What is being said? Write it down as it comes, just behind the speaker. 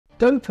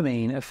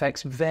Dopamine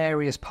affects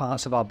various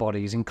parts of our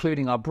bodies,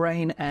 including our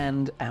brain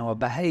and our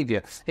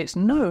behavior. It's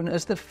known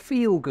as the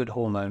feel-good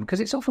hormone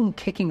because it's often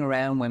kicking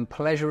around when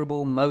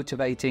pleasurable,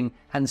 motivating,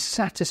 and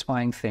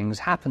satisfying things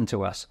happen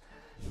to us.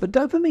 But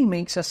dopamine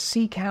makes us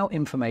seek out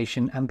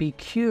information and be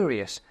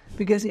curious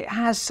because it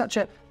has such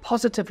a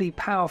positively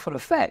powerful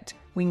effect.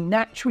 We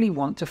naturally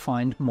want to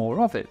find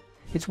more of it.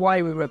 It's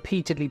why we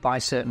repeatedly buy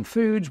certain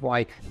foods,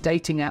 why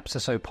dating apps are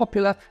so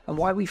popular, and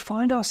why we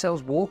find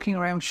ourselves walking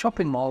around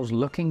shopping malls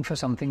looking for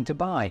something to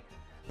buy.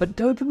 But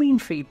dopamine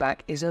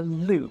feedback is a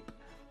loop.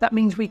 That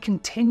means we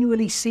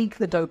continually seek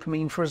the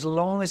dopamine for as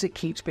long as it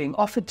keeps being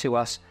offered to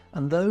us,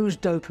 and those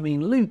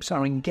dopamine loops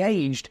are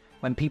engaged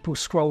when people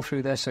scroll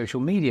through their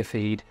social media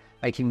feed,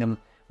 making them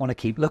want to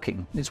keep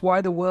looking. It's why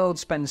the world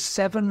spends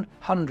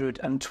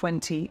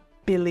 720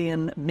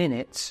 billion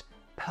minutes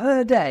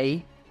per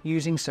day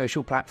using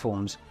social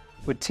platforms,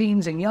 with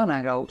teens and young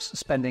adults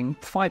spending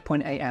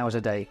 5.8 hours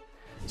a day.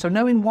 So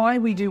knowing why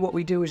we do what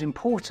we do is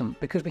important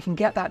because we can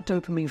get that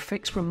dopamine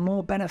fix from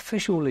more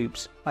beneficial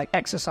loops like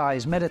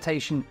exercise,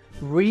 meditation,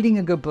 reading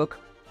a good book,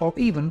 or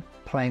even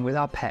playing with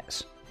our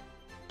pets.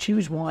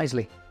 Choose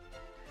wisely.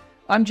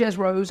 I'm Jez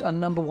Rose, a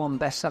 #1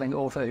 best-selling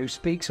author who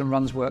speaks and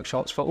runs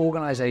workshops for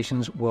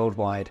organizations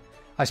worldwide.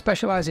 I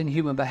specialize in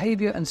human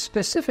behavior and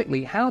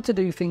specifically how to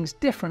do things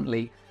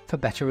differently for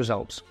better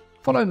results.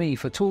 Follow me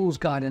for tools,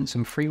 guidance,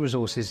 and free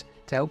resources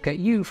to help get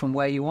you from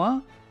where you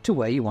are to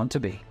where you want to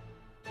be.